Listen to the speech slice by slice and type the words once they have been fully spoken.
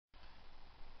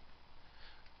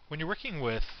When you're working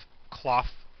with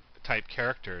cloth type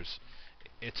characters,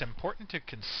 it's important to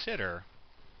consider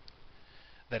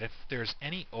that if there's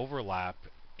any overlap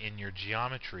in your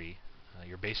geometry,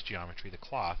 your base geometry, the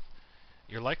cloth,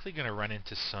 you're likely going to run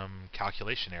into some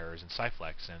calculation errors in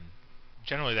Cyflex, and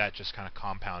generally that just kind of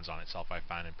compounds on itself, I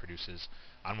find, and produces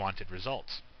unwanted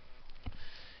results.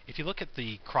 If you look at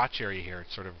the crotch area here,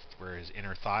 sort of where his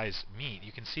inner thighs meet,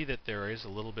 you can see that there is a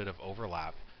little bit of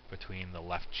overlap between the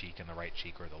left cheek and the right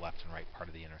cheek, or the left and right part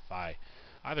of the inner thigh.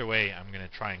 Either way, I'm going to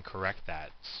try and correct that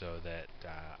so that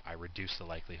I reduce the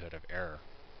likelihood of error.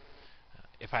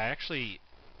 If I actually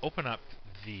open up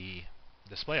the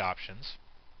display options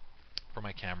for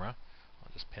my camera,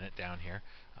 I'll just pin it down here,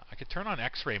 I could turn on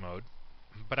X-ray mode,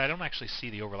 but I don't actually see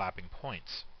the overlapping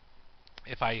points.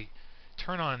 If I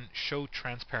turn on Show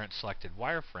Transparent Selected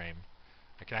Wireframe,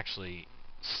 I can actually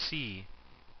see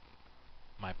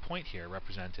my point here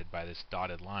represented by this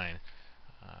dotted line.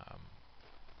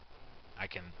 I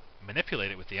can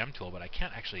manipulate it with the M tool, but I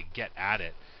can't actually get at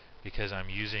it because I'm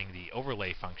using the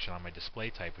overlay function on my display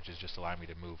type, which is just allowing me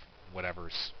to move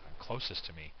whatever's closest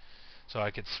to me. So I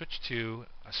could switch to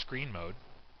a screen mode,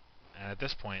 and at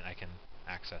this point I can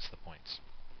access the points.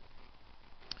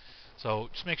 So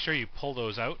just make sure you pull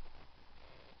those out,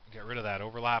 get rid of that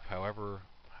overlap however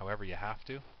you have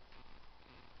to.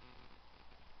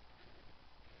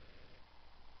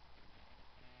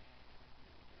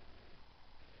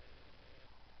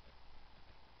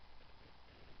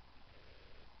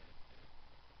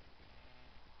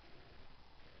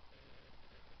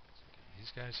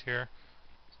 These guys here,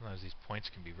 sometimes these points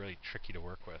can be really tricky to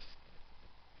work with.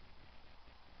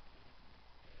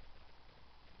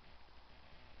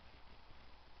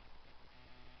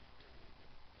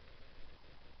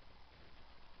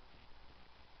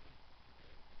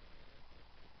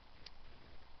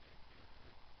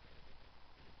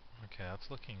 Okay, that's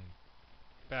looking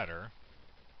better.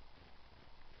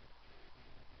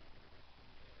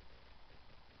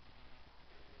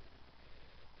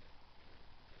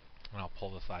 And I'll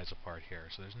pull the thighs apart here.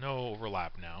 So there's no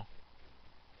overlap now.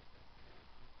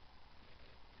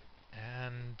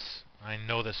 And I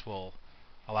know this will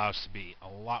allow us to be a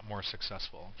lot more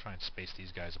successful. I'll try and space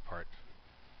these guys apart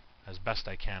as best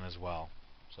I can as well.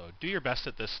 So do your best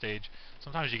at this stage.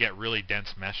 Sometimes you get really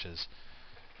dense meshes,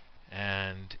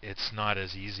 and it's not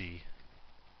as easy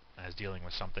as dealing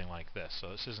with something like this.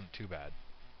 So this isn't too bad.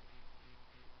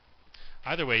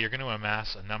 Either way, you're going to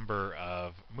amass a number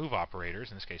of move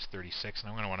operators, in this case 36, and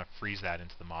I'm going to want to freeze that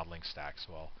into the modeling stack,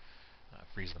 so I'll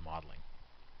freeze the modeling.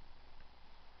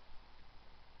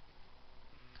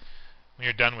 When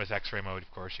you're done with X-ray mode,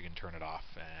 of course, you can turn it off,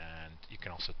 and you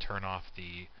can also turn off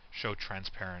the Show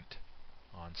Transparent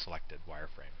on selected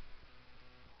wireframe.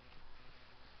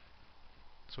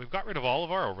 So we've got rid of all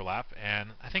of our overlap,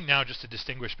 and I think now just to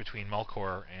distinguish between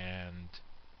Mulcore and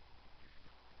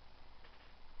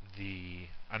the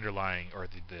underlying, or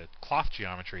the cloth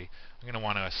geometry, I'm going to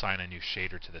want to assign a new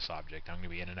shader to this object. I'm going to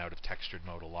be in and out of textured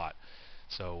mode a lot.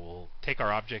 So we'll take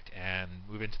our object and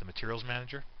move into the Materials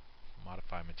Manager,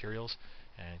 modify Materials,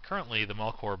 and currently the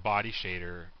Mulcore body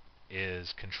shader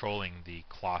is controlling the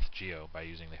cloth geo by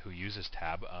using the Who Uses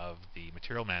tab of the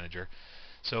Material Manager.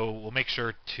 So we'll make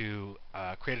sure to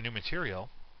create a new material,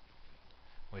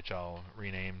 which I'll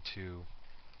rename to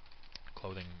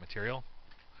Clothing Material,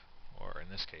 or in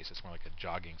this case it's more like a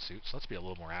jogging suit, so let's be a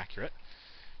little more accurate.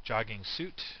 Jogging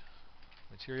suit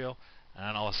material,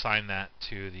 and I'll assign that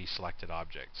to the selected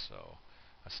object. So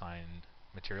assign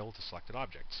material to selected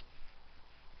objects.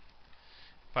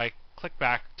 If I click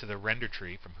back to the render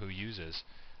tree from Who Uses,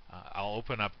 I'll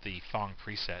open up the Thong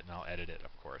preset and I'll edit it,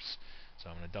 of course.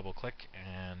 So I'm going to double click,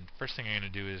 and first thing I'm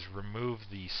going to do is remove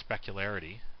the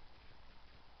specularity.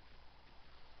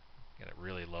 Get it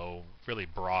really low, really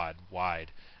broad,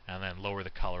 wide, and then lower the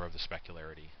color of the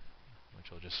specularity, which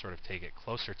will just sort of take it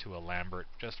closer to a Lambert,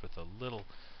 just with a little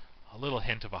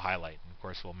hint of a highlight. And of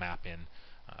course we'll map in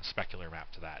a specular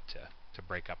map to that to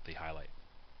break up the highlight.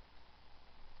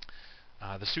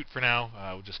 The suit for now,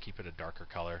 we'll just keep it a darker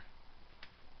color,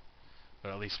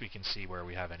 but at least we can see where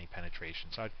we have any penetration.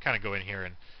 So I'd kind of go in here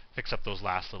and fix up those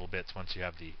last little bits once you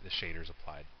have the shaders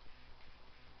applied.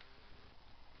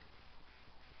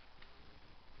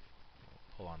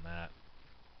 Pull on that.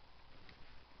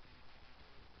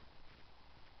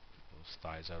 Those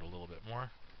thighs out a little bit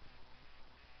more.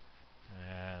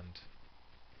 And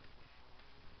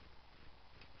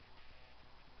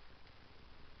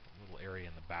a little area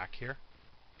in the back here.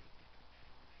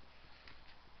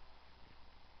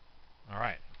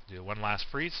 Alright, do one last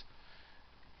freeze.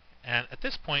 And at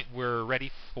this point we're ready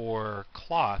for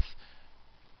cloth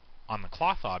on the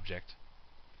cloth object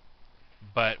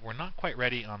but we're not quite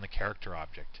ready on the character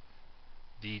object.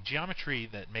 The geometry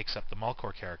that makes up the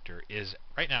Mulcore character is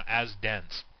right now as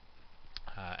dense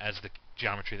as the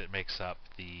geometry that makes up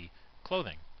the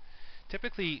clothing.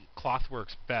 Typically, cloth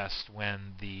works best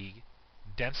when the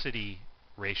density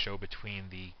ratio between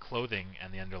the clothing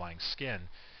and the underlying skin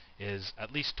is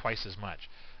at least twice as much.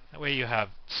 That way you have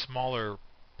smaller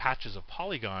patches of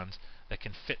polygons that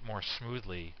can fit more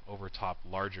smoothly over top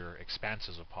larger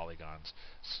expanses of polygons.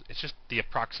 It's just the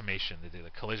approximation, the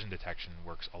collision detection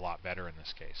works a lot better in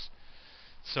this case.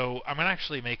 So I'm going to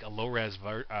actually make a low-res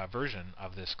version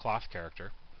of this cloth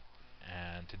character,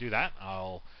 and to do that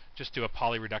I'll just do a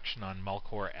poly reduction on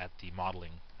Mulcore at the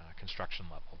modeling construction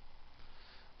level.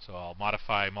 So I'll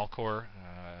modify Mulcore,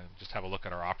 just have a look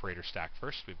at our operator stack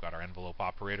first. We've got our envelope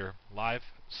operator live,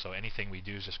 so anything we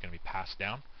do is just going to be passed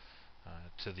down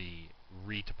to the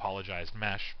re-topologized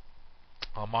mesh.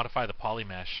 I'll modify the poly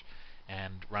mesh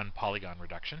and run polygon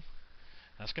reduction.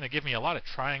 That's going to give me a lot of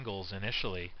triangles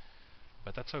initially,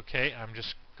 but that's okay. I'm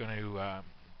just going to,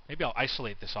 maybe I'll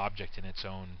isolate this object in its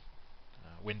own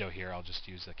window here. I'll just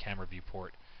use the camera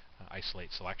viewport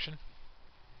isolate selection.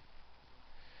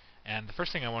 And the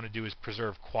first thing I want to do is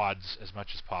preserve quads as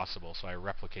much as possible, so I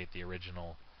replicate the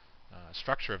original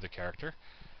structure of the character,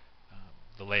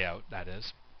 the layout that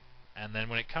is. And then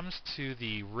when it comes to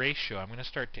the ratio, I'm going to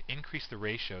start to increase the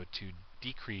ratio to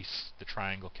decrease the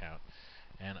triangle count.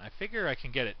 And I figure I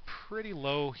can get it pretty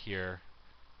low here.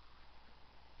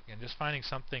 Again, just finding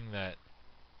something that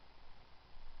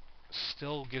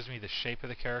still gives me the shape of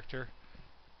the character.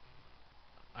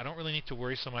 I don't really need to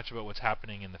worry so much about what's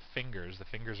happening in the fingers. The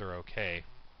fingers are okay.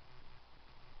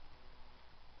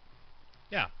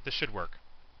 Yeah, this should work.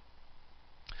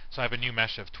 So I have a new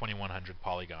mesh of 2100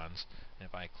 polygons. And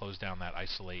if I close down that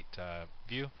isolate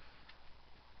view,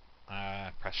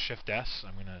 press Shift S,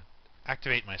 I'm going to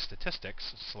activate my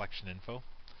statistics, selection info,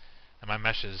 and my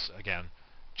mesh is, again,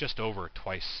 just over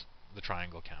twice the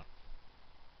triangle count.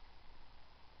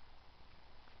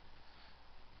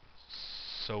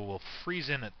 So we'll freeze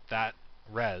in at that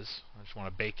res. I just want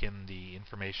to bake in the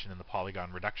information in the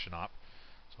polygon reduction op.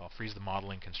 So I'll freeze the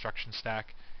modeling construction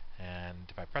stack, and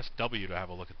if I press W to have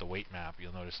a look at the weight map,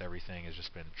 you'll notice everything has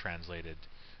just been translated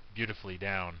beautifully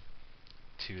down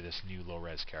to this new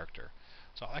low-res character.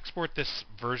 So I'll export this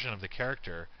version of the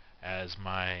character as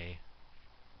my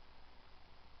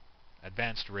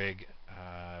advanced rig,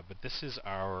 but this is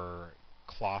our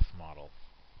cloth model.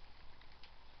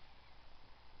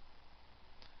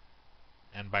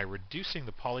 And by reducing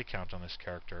the poly count on this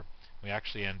character, we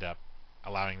actually end up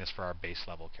allowing this for our base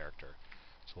level character.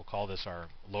 So we'll call this our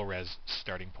low-res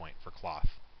starting point for cloth.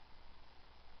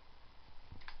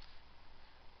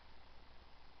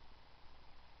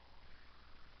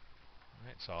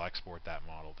 Alright, so I'll export that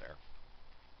model there.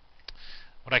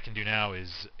 What I can do now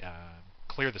is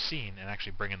clear the scene and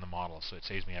actually bring in the model, so it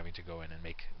saves me having to go in and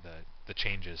make the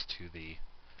changes to the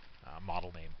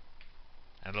model name.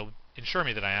 And it'll ensure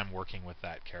me that I am working with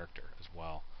that character as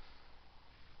well.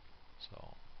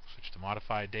 So switch to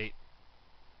modify date.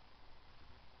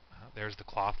 There's the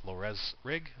cloth low-res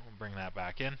rig. We'll bring that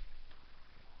back in.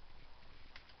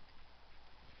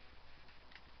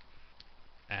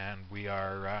 And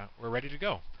we're ready to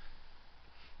go.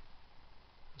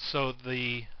 So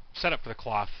the setup for the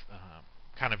cloth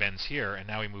kind of ends here, and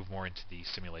now we move more into the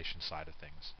simulation side of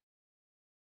things.